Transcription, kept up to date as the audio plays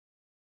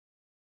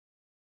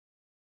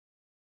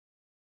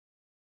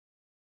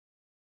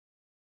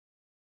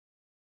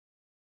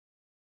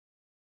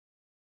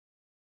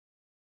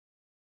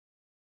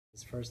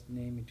His first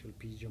name it will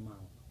be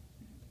Jamal.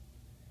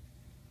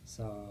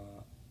 So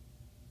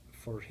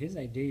for his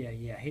idea,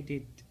 yeah,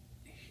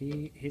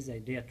 his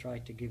idea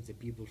tried to give the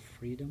people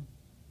freedom,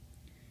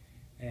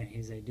 and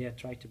his idea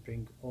tried to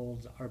bring all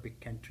the Arabic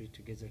country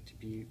together to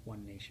be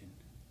one nation.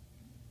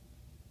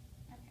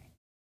 Okay.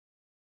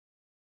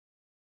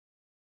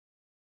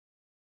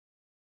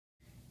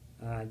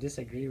 I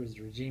disagree with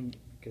the regime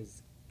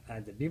because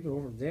the people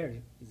over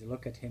there they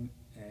look at him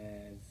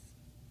as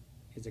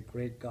he's a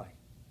great guy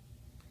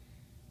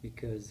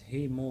because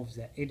he moves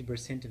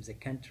 80% of the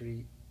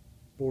country.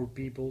 Poor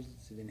people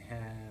they didn't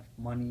have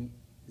money,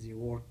 they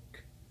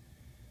work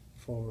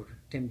for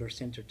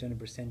 10% or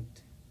 20%,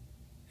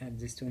 and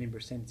this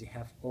 20% they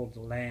have all the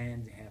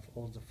land, they have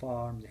all the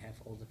farms, they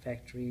have all the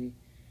factory.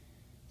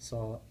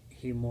 So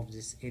he moved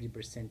this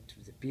 80%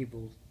 of the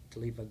people to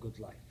live a good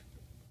life.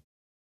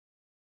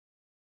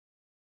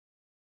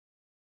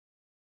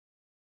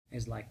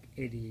 It's like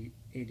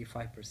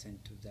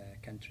 85% of the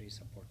country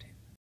support him.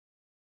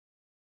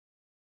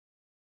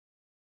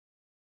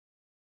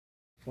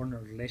 Foreign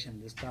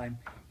relation this time,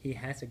 he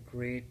has a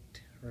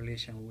great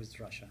relation with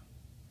Russia.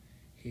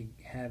 He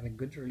have a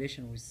good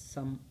relation with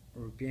some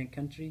European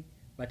country,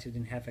 but he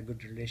didn't have a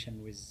good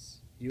relation with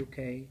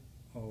UK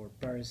or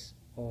Paris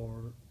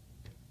or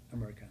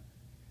America.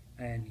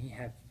 And he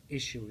have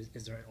issue with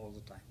Israel all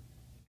the time.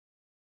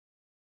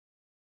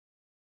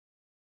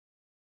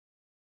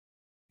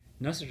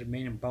 Nasser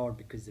remain in power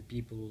because the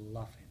people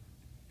love him.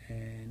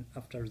 And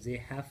after they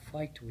have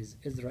fight with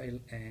Israel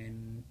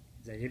and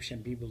the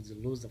Egyptian people they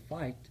lose the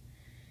fight,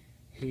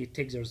 he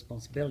takes the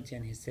responsibility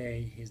and he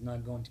say he's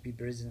not going to be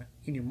president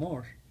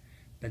anymore.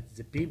 But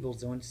the people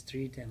they went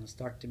street and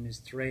start to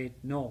demonstrate,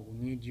 no, we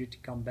need you to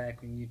come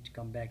back, we need you to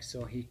come back.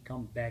 So he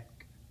come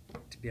back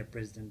to be a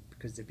president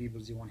because the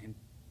people they want him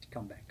to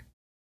come back.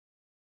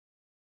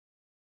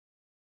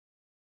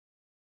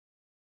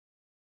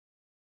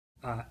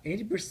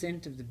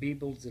 80% of the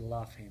people they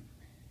love him.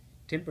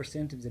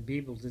 10% of the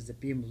people is the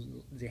people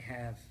they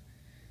have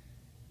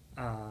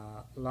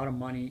a lot of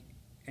money,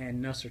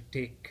 and Nasser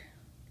take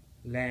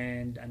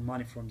land and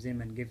money from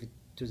them and give it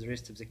to the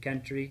rest of the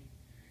country.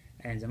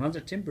 And another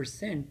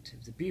 10%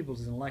 of the people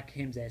doesn't like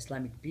him, the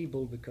Islamic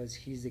people, because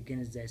he's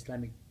against the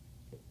Islamic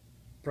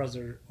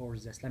Prj or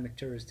the Islamic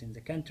terrorist in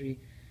the country.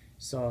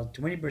 So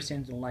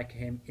 20% don't like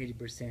him,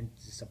 80%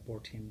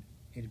 support him,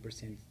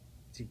 80%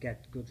 to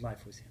get good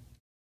life with him.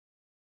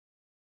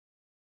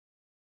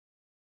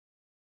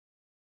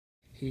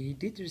 He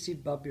did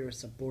receive popular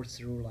support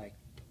through like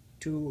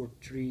 2 or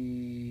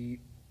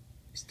 3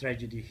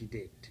 strategy he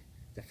did.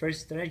 The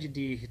first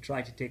strategy he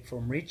tried to take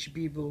from rich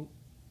people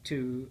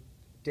to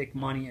take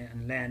money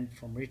and land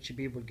from rich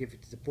people, give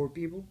it to the poor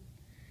people.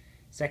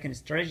 Second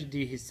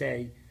strategy he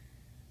say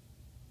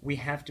we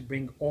have to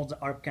bring all the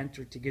Arab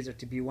countries together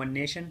to be one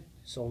nation.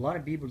 So a lot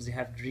of people they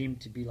have dreamed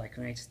to be like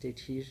United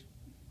States here.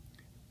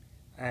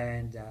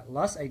 And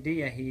last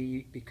idea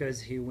he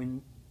because he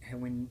when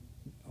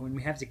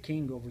we have the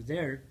king over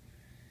there,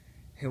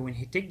 when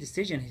he take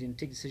decision, he didn't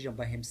take decision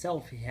by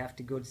himself. He have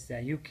to go to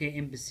the UK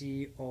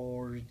embassy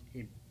or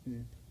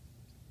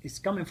it's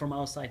coming from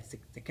outside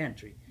the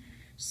country.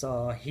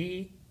 So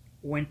he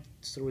went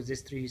through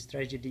this 3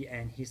 strategy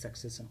and he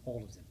success in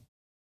all of them.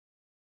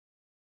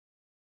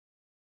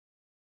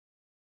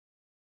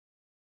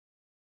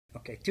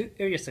 Okay, 2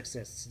 area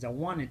success. The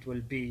one it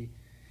will be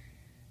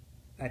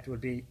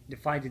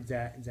divided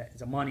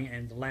the money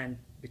and the land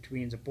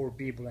between the poor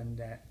people and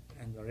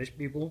the rich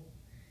people.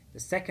 The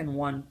second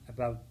one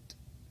about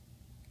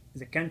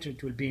the country,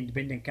 it will be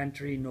independent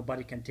country,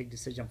 nobody can take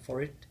decision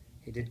for it.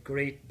 He did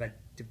great, but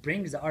to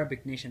bring the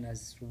Arabic nation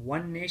as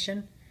one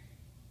nation,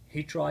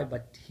 he tried,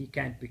 but he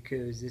can't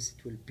because this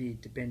it will be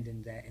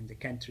dependent in the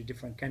country,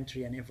 different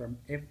country, and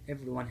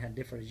everyone had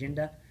different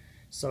agenda,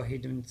 so he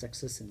didn't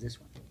success in this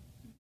one.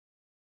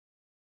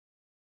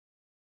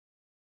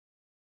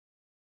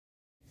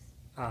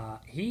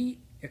 He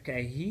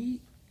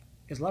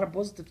is a lot of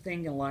positive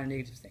thing and a lot of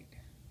negative thing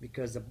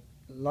because a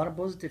lot of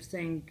positive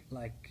thing,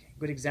 like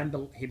good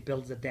example, he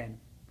built the dam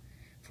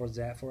for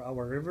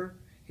our river.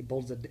 He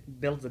built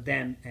the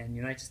dam, and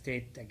United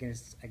States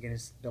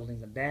against building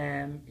the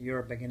dam,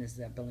 Europe against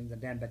building the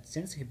dam. But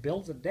since he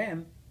built the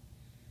dam,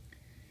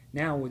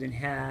 now we didn't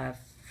have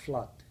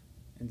flood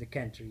in the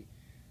country,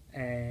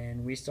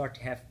 and we start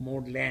to have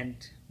more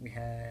land. We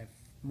have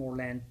more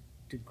land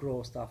to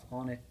grow stuff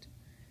on it.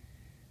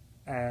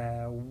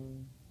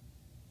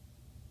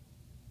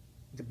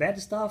 The bad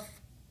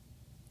stuff,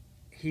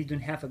 he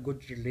didn't have a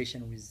good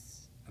relation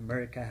with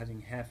America, he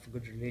didn't have a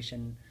good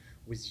relation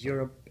with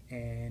Europe,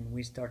 and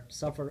we start to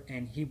suffer,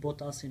 and he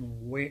put us in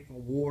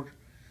war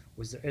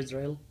with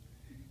Israel.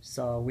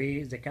 So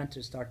the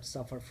country start to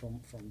suffer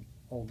from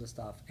all the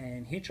stuff.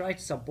 And he tried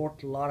to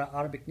support a lot of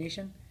Arabic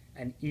nation,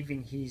 and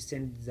even he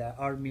sent the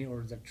army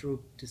or the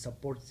troop to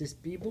support these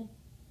people,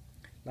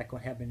 like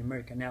what happened in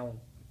America now,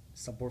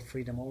 support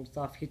freedom, all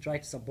stuff. He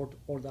tried to support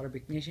all the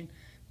Arabic nation,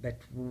 but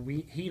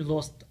he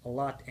lost a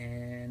lot,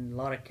 and a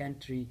lot of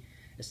country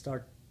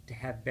start to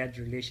have bad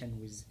relation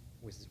with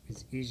with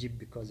Egypt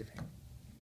because of him.